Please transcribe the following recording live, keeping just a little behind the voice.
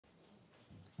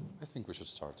think we should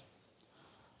start.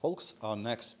 Folks, our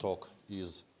next talk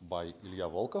is by Eli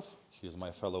Volkov. He is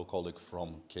my fellow colleague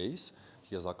from Qase.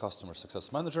 He is our customer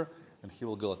success manager, and he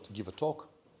will give a talk.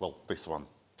 Well, this one.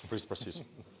 Please proceed.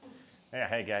 Yeah,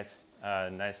 hey guys.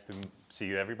 Nice to see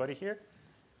you everybody here.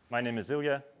 My name is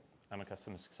Ilya. I'm a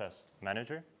customer success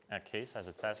manager at Qase, as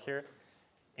it says here.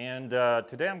 And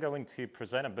today I'm going to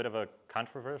present a bit of a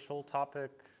controversial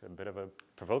topic, a bit of a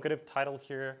provocative title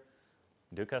here.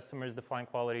 Do customers define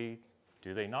quality?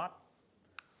 Do they not?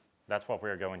 That's what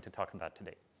we're going to talk about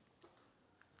today.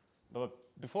 But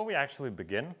before we actually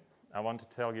begin, I want to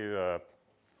tell you a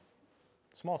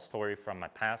small story from my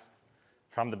past,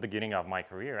 from the beginning of my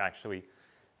career, actually,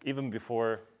 even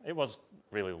before, it was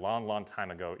really long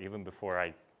time ago, even before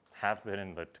I have been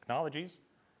in the technologies.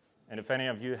 And if any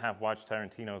of you have watched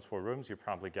Tarantino's 4 Rooms, you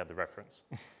probably get the reference.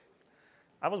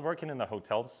 I was working in the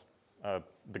hotels,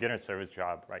 beginner service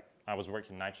job, right? I was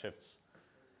working night shifts.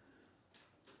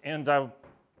 And I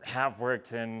have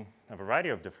worked in a variety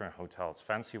of different hotels,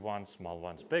 fancy ones, small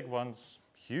ones, big ones,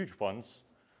 huge ones.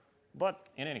 But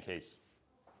in any case,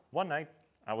 one night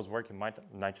I was working my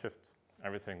night shift.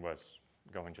 Everything was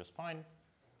going just fine.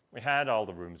 We had all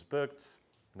the rooms booked,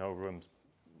 no room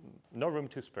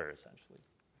to spare, essentially.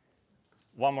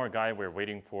 One more guy we're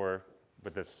waiting for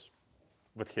with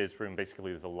his room,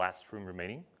 basically the last room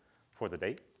remaining for the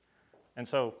day. And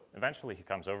so eventually he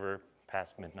comes over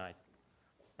past midnight.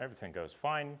 Everything goes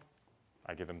fine.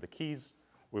 I give him the keys.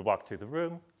 We walk to the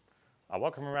room. I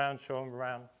walk him around, show him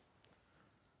around.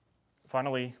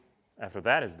 Finally, after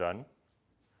that is done,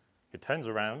 he turns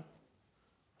around,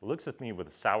 looks at me with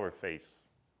a sour face,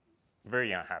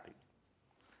 very unhappy.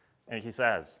 And he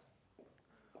says,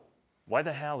 "Why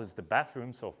the hell is the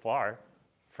bathroom so far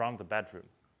from the bedroom?"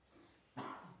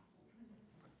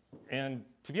 And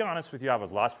to be honest with you, I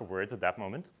was lost for words at that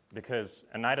moment, because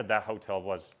a night at that hotel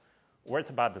was worth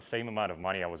about the same amount of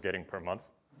money I was getting per month.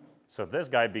 So this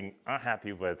guy being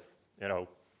unhappy with,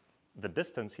 the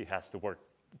distance he has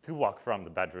to walk from the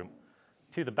bedroom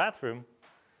to the bathroom,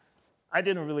 I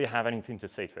didn't really have anything to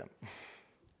say to him.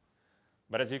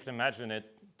 But as you can imagine, it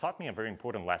taught me a very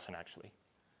important lesson, actually.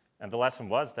 And the lesson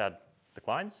was that the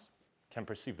clients can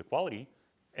perceive the quality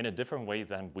in a different way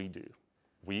than we do,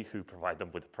 we who provide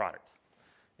them with the product.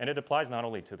 And it applies not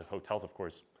only to the hotels, of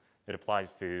course, it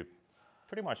applies to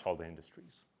pretty much all the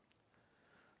industries.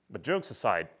 But jokes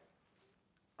aside,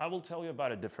 I will tell you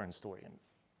about a different story. And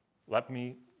let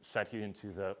me set you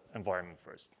into the environment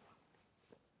first.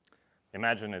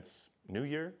 Imagine it's New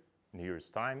Year, New Year's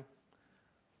time.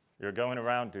 You're going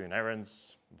around doing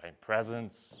errands, buying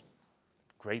presents,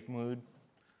 great mood.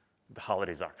 The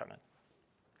holidays are coming.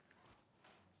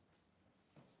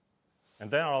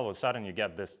 And then all of a sudden you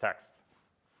get this text.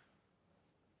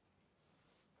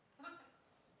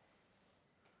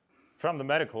 From the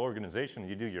medical organization,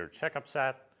 you do your checkups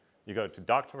at, you go to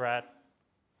DataArt,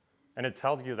 and it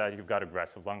tells you that you've got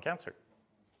aggressive lung cancer.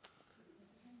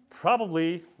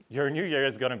 Probably your new year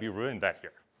is going to be ruined that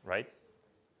year, right?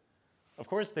 Of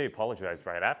course, they apologized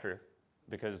right after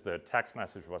because the text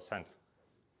message was sent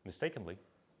mistakenly.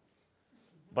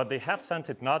 But they have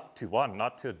sent it not to one,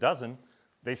 not to a dozen.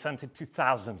 They sent it to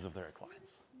thousands of their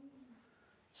clients.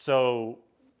 So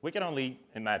we can only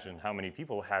imagine how many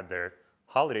people had their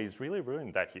holidays really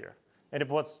ruined that year. And it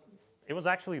was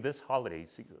actually this holiday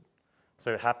season.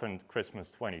 So it happened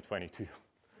Christmas 2022.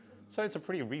 So it's a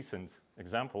pretty recent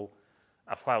example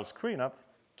of how screwing up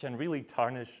can really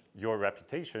tarnish your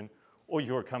reputation or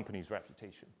your company's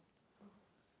reputation.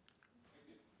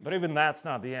 But even that's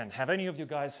not the end. Have any of you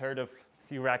guys heard of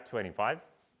Therac 25?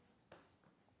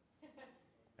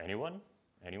 Anyone?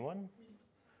 Anyone?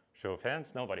 Show of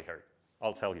hands, nobody heard.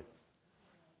 I'll tell you.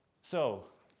 So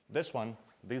this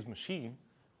machine,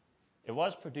 it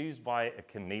was produced by a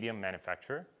Canadian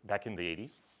manufacturer back in the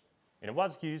 80s, and it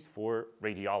was used for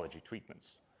radiology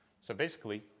treatments. So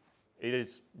basically, it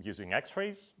is using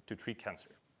X-rays to treat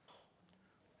cancer.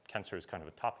 Cancer is kind of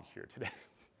a topic here today.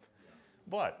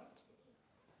 But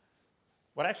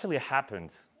what actually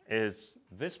happened is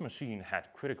this machine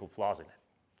had critical flaws in it.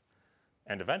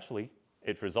 And eventually,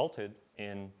 it resulted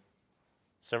in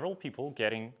several people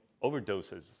getting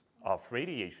overdoses of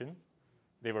radiation.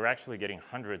 They were actually getting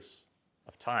hundreds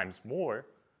of times more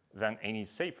than any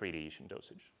safe radiation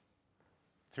dosage.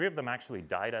 3 of them actually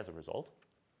died as a result.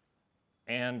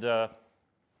 And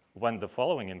when the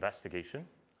following investigation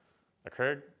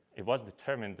occurred, it was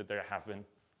determined that there have been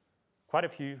quite a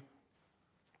few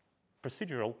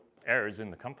procedural errors in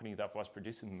the company that was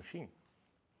producing the machine.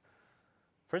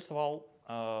 First of all,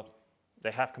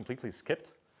 they have completely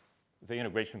skipped the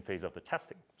integration phase of the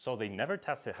testing. So they never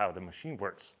tested how the machine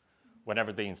works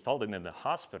whenever they installed it in the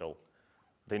hospital,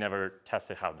 they never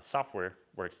tested how the software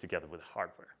works together with the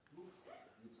hardware.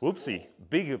 Whoopsie,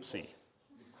 big oopsie.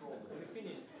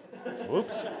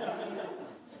 Whoops.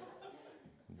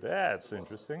 That's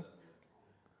interesting.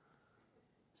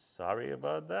 Sorry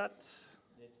about that.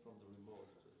 It's from the remote.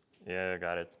 Yeah,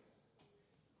 got it.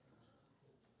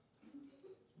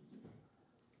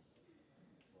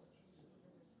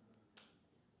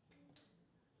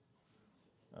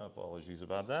 Apologies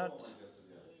about that. Let me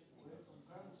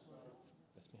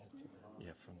help you.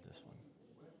 Yeah, from this one.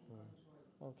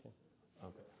 Okay.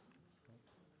 Okay.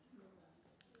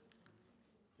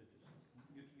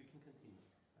 You can continue.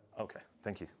 Okay,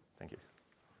 thank you, thank you.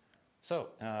 So,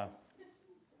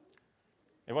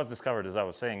 it was discovered, as I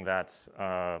was saying, that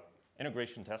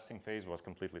integration testing phase was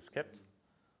completely skipped.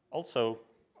 Also,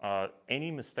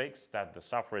 any mistakes that the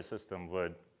software system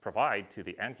would provide to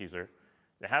the end user,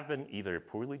 they have been either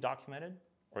poorly documented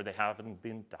or they haven't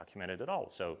been documented at all.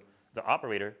 So the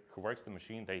operator who works the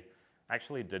machine, they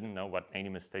actually didn't know what any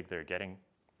mistake they're getting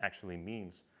actually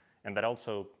means. And that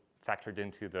also factored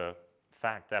into the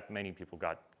fact that many people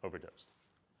got overdosed.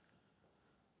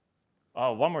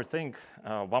 One more thing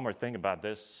about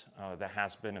this that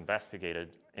has been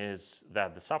investigated is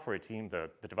that the software team, the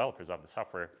developers of the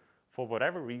software, for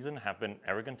whatever reason, have been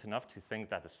arrogant enough to think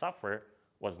that the software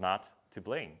was not to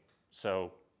blame.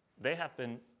 So they have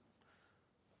been,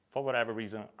 for whatever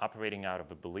reason, operating out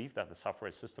of a belief that the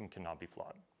software system cannot be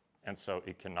flawed. And so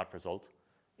it cannot result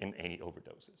in any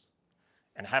overdoses.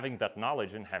 And having that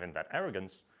knowledge and having that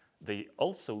arrogance, they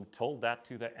also told that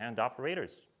to the end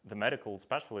operators, the medical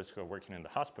specialists who are working in the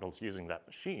hospitals using that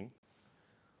machine.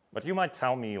 But you might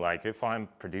tell me, like, if I'm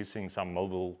producing some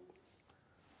mobile,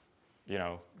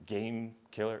 game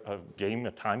killer,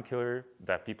 a time killer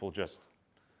that people just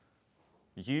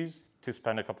use to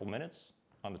spend a couple minutes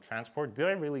on the transport, do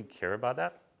I really care about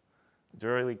that? Do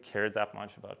I really care that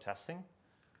much about testing?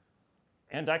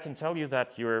 And I can tell you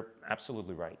that you're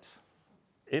absolutely right.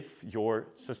 If your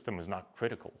system is not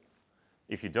critical,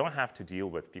 if you don't have to deal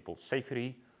with people's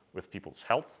safety, with people's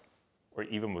health, or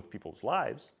even with people's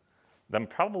lives, then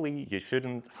probably you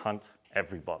shouldn't hunt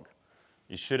every bug.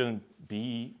 You shouldn't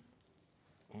be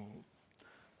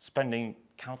spending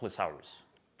countless hours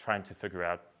trying to figure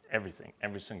out everything,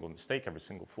 every single mistake, every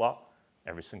single flaw,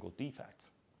 every single defect.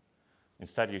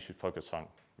 Instead, you should focus on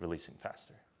releasing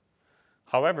faster.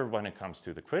 However, when it comes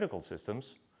to the critical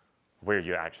systems, where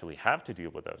you actually have to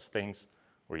deal with those things,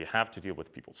 where you have to deal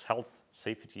with people's health,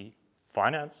 safety,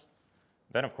 finance,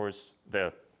 then of course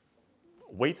the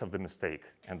weight of the mistake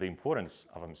and the importance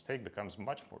of a mistake becomes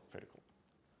much more critical.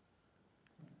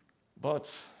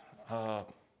 But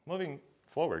moving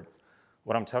forward,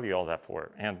 what I'm telling you all that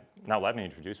for, and now let me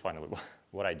introduce finally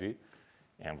what I do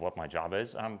and what my job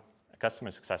is. I'm a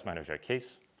customer success manager at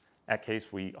Qase. At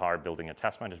Qase, we are building a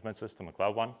test management system, a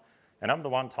cloud one, and I'm the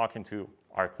one talking to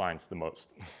our clients the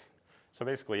most. So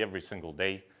basically every single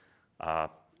day,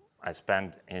 I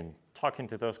spend in talking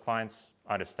to those clients,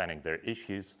 understanding their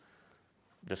issues,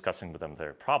 discussing with them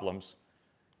their problems.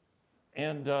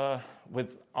 And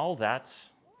with all that,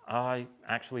 I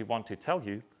actually want to tell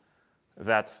you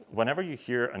that whenever you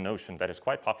hear a notion that is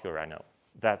quite popular right now,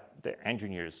 that the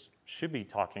engineers should be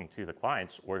talking to the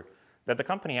clients, or that the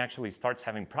company actually starts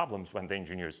having problems when the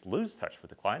engineers lose touch with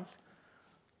the clients,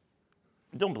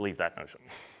 don't believe that notion.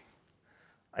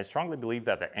 I strongly believe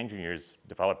that the engineers,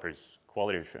 developers,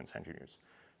 quality assurance engineers,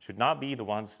 should not be the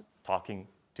ones talking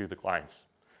to the clients.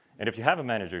 And if you have a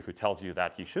manager who tells you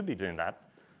that you should be doing that,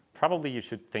 probably you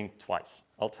should think twice.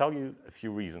 I'll tell you a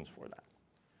few reasons for that.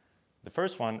 The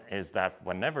first one is that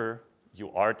whenever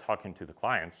you are talking to the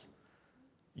clients,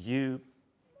 you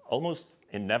almost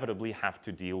inevitably have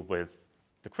to deal with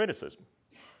the criticism.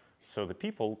 So the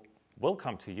people will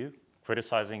come to you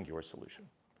criticizing your solution.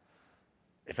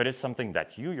 If it is something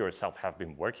that you yourself have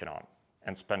been working on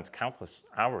and spent countless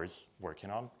hours working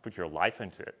on, put your life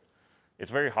into it, it's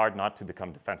very hard not to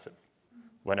become defensive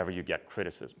whenever you get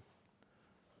criticism.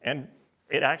 And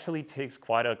it actually takes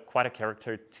quite a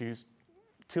character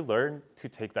to learn to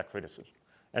take that criticism.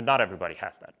 And not everybody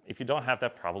has that. If you don't have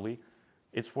that, probably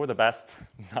it's for the best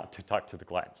not to talk to the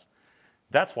clients.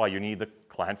 That's why you need the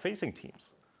client-facing teams,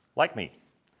 like me.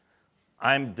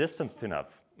 I'm distanced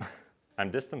enough. I'm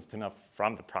distanced enough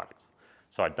from the product,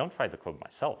 so I don't write the code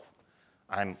myself.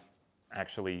 I'm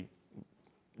actually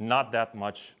not that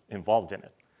much involved in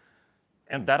it.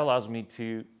 And that allows me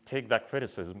to take that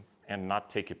criticism and not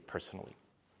take it personally.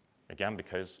 Again,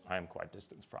 because I am quite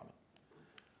distant from it.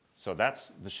 So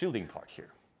that's the shielding part here.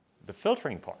 The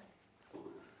filtering part.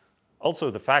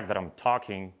 Also, the fact that I'm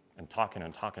talking and talking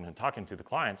and talking and talking to the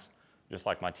clients just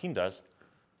like my team does,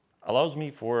 allows me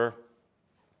for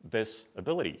this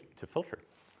ability to filter.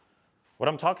 What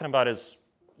I'm talking about is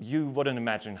you wouldn't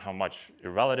imagine how much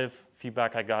irrelative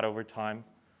feedback I got over time,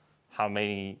 how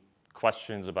many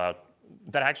questions about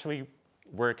that actually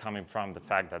were coming from the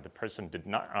fact that the person did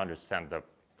not understand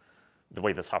the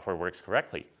way the software works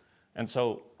correctly. And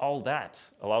so all that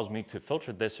allows me to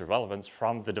filter this irrelevance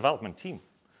from the development team.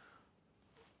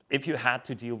 If you had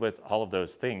to deal with all of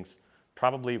those things,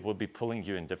 probably it would be pulling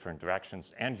you in different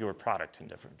directions and your product in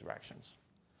different directions.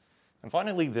 And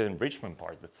finally, the enrichment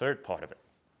part, the third part of it.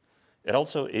 It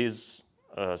also is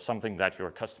something that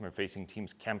your customer-facing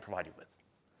teams can provide you with.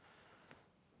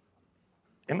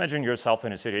 Imagine yourself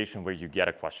in a situation where you get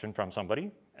a question from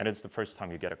somebody, and it's the first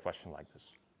time you get a question like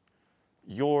this.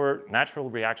 Your natural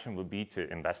reaction would be to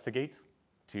investigate,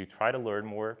 to try to learn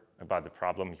more about the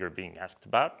problem you're being asked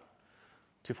about,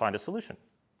 to find a solution.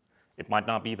 It might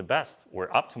not be the best or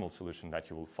optimal solution that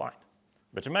you will find.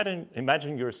 But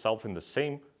imagine yourself in the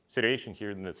same situation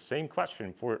here, in the same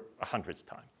question for 100th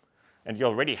time. And you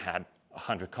already had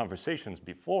 100 conversations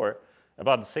before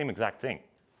about the same exact thing.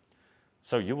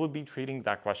 So you will be treating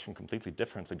that question completely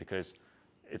differently because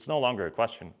it's no longer a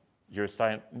question. You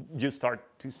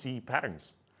start to see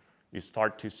patterns. You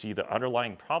start to see the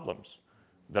underlying problems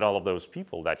that all of those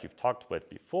people that you've talked with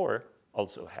before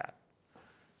also had.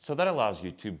 So that allows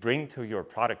you to bring to your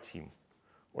product team,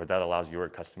 or that allows your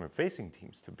customer-facing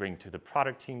teams to bring to the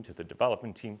product team, to the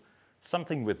development team,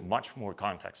 something with much more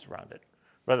context around it,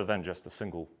 rather than just a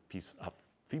single piece of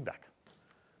feedback.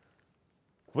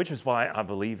 Which is why I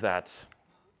believe that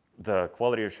the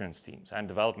quality assurance teams and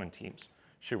development teams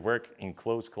should work in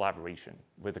close collaboration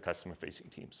with the customer-facing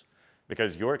teams.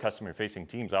 Because your customer-facing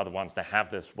teams are the ones that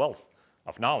have this wealth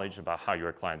of knowledge about how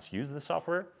your clients use the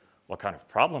software, what kind of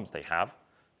problems they have,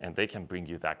 and they can bring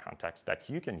you that context that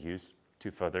you can use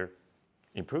to further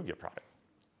improve your product.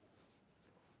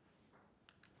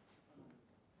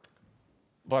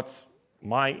 But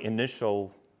my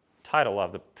initial title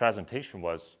of the presentation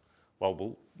was,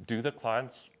 well, do the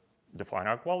clients define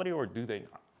our quality or do they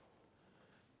not?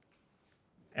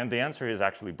 And the answer is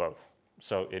actually both.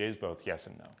 So it is both yes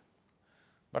and no.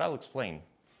 But I'll explain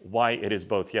why it is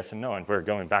both yes and no. And we're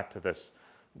going back to this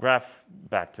graph,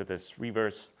 back to this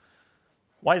reverse.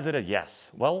 Why is it a yes?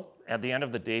 Well, at the end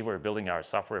of the day, we're building our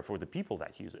software for the people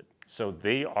that use it. So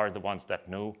they are the ones that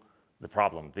know the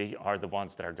problem. They are the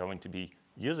ones that are going to be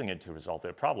using it to resolve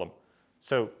their problem.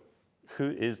 So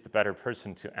who is the better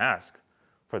person to ask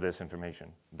for this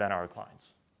information than our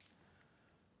clients?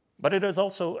 But it is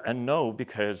also a no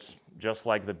because just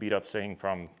like the beat-up saying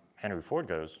from Henry Ford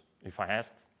goes, if I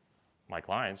asked my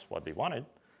clients what they wanted,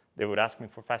 they would ask me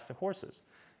for faster horses.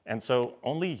 And so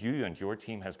only you and your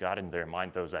team has got in their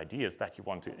mind those ideas that you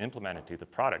want to implement into the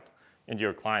product, and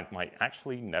your client might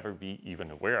actually never be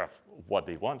even aware of what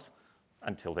they want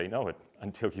until they know it,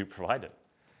 until you provide it.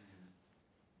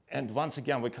 And once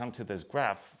again, we come to this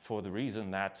graph for the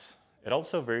reason that it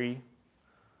also very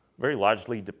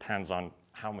largely depends on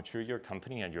how mature your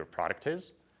company and your product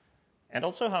is, and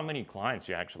also how many clients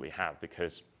you actually have.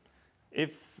 Because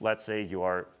if, let's say, you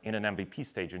are in an MVP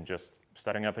stage and just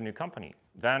starting up a new company,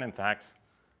 then in fact,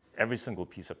 every single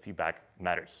piece of feedback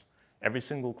matters. Every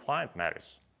single client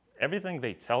matters. Everything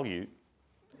they tell you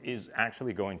is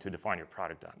actually going to define your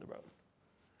product down the road.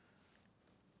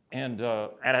 And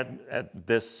at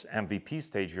this MVP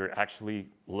stage, you're actually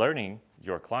learning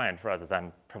your client rather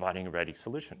than providing a ready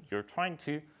solution. You're trying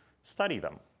to study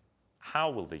them.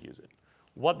 How will they use it?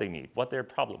 What they need, what their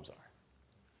problems are.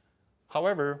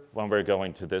 However, when we're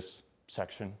going to this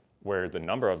section where the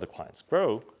number of the clients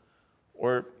grow,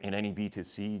 or in any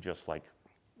B2C, just like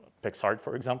Picsart,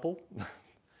 for example,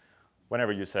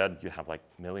 whenever you said you have like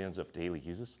millions of daily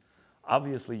users,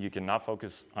 obviously you cannot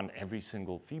focus on every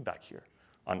single feedback here,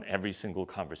 on every single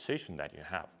conversation that you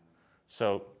have.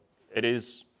 So it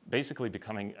is basically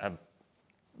becoming a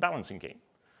balancing game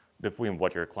between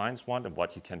what your clients want and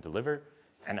what you can deliver,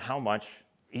 and how much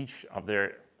each of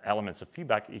their elements of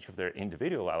feedback, each of their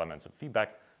individual elements of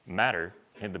feedback matter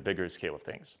in the bigger scale of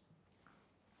things.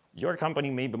 Your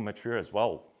company may be mature as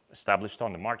well, established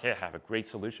on the market, have a great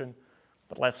solution,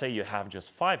 but let's say you have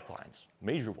just 5 clients,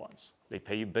 major ones. They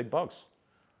pay you big bucks.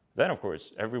 Then, of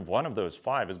course, every one of those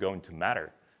 5 is going to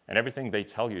matter, and everything they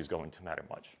tell you is going to matter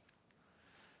much.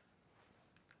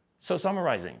 So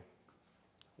summarizing,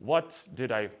 what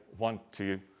did I want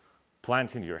to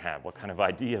plant into your head? What kind of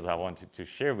ideas I wanted to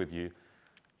share with you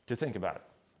to think about?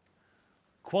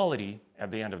 Quality,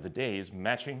 at the end of the day, is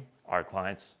matching our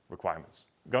clients' requirements.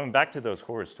 Going back to those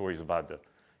horror stories about the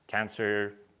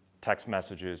cancer text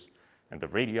messages and the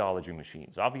radiology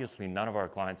machines, obviously none of our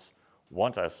clients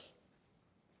want us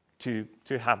to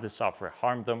have this software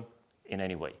harm them in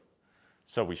any way.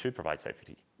 So we should provide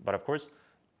safety. But of course,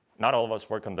 not all of us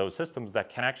work on those systems that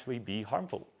can actually be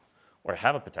harmful or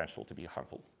have a potential to be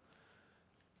harmful.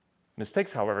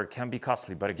 Mistakes, however, can be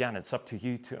costly, but again, it's up to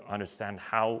you to understand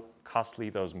how costly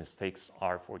those mistakes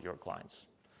are for your clients.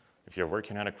 If you're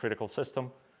working on a critical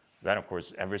system, then of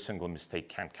course, every single mistake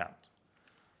can count.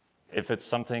 If it's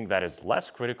something that is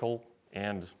less critical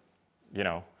and,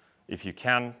 if you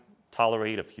can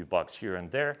tolerate a few bugs here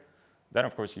and there, then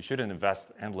of course you shouldn't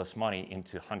invest endless money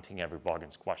into hunting every bug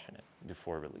and squashing it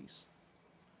before release.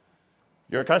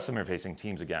 Your customer-facing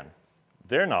teams, again,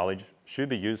 their knowledge should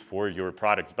be used for your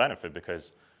product's benefit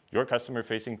because your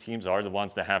customer-facing teams are the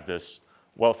ones that have this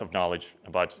wealth of knowledge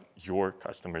about your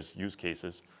customers' use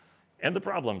cases and the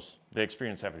problems they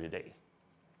experience every day.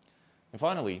 And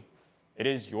finally, it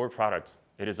is your product.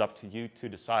 It is up to you to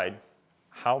decide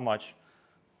how much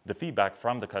the feedback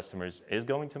from the customers is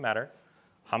going to matter,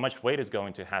 how much weight is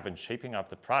going to have in shaping up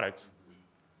the product,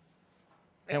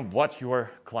 and what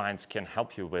your clients can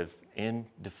help you with in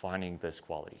defining this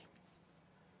quality.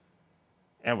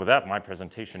 And with that, my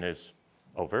presentation is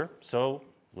over. So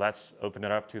let's open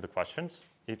it up to the questions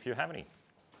if you have any.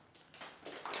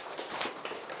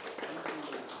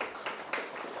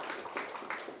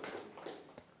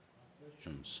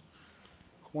 Questions.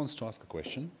 Who wants to ask a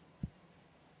question?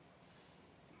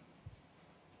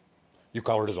 You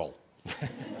covered it all.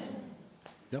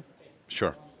 Yep,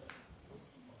 sure.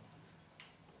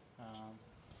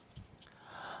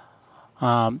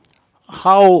 How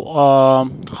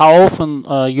often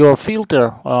your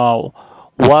filter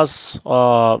was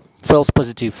false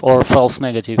positive or false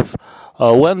negative?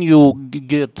 When you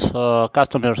get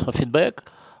customer feedback,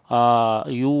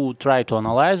 you try to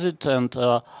analyze it, and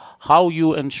how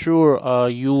you ensure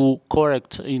you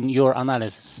correct in your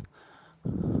analysis?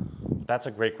 That's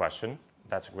a great question.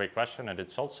 That's a great question, and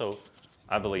it's also,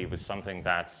 I believe, is something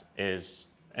that is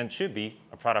and should be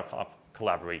a product of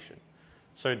collaboration.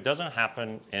 So it doesn't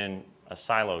happen in a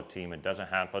siloed team. It doesn't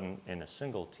happen in a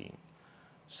single team.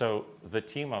 So the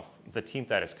team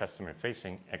that is customer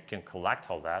facing, it can collect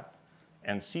all that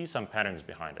and see some patterns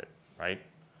behind it, right?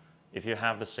 If you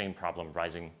have the same problem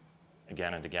rising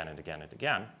again and again and again and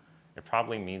again, it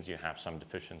probably means you have some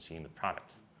deficiency in the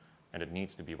product and it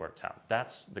needs to be worked out.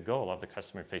 That's the goal of the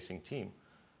customer facing team,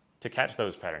 to catch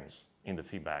those patterns in the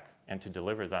feedback and to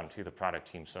deliver them to the product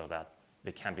team so that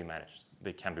they can be managed,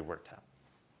 they can be worked out.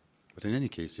 But in any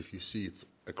case, if you see it's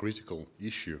a critical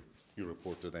issue, you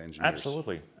report to the engineers.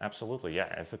 Absolutely, absolutely,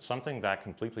 yeah. If it's something that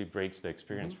completely breaks the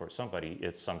experience for somebody,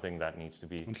 it's something that needs to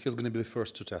be... And he's going to be the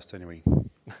first to test anyway.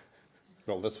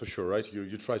 Well, that's for sure, right?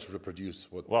 You try to reproduce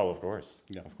what... Well, of course,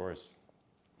 Yeah. of course.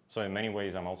 So in many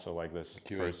ways, I'm also like this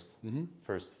QA.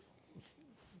 first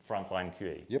frontline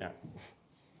QA. Yep. Yeah.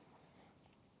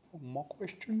 More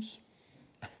questions?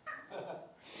 Covered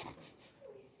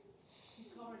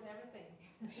everything.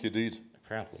 He did.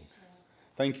 Apparently.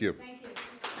 Thank you. Thank you.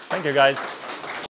 Thank you, guys.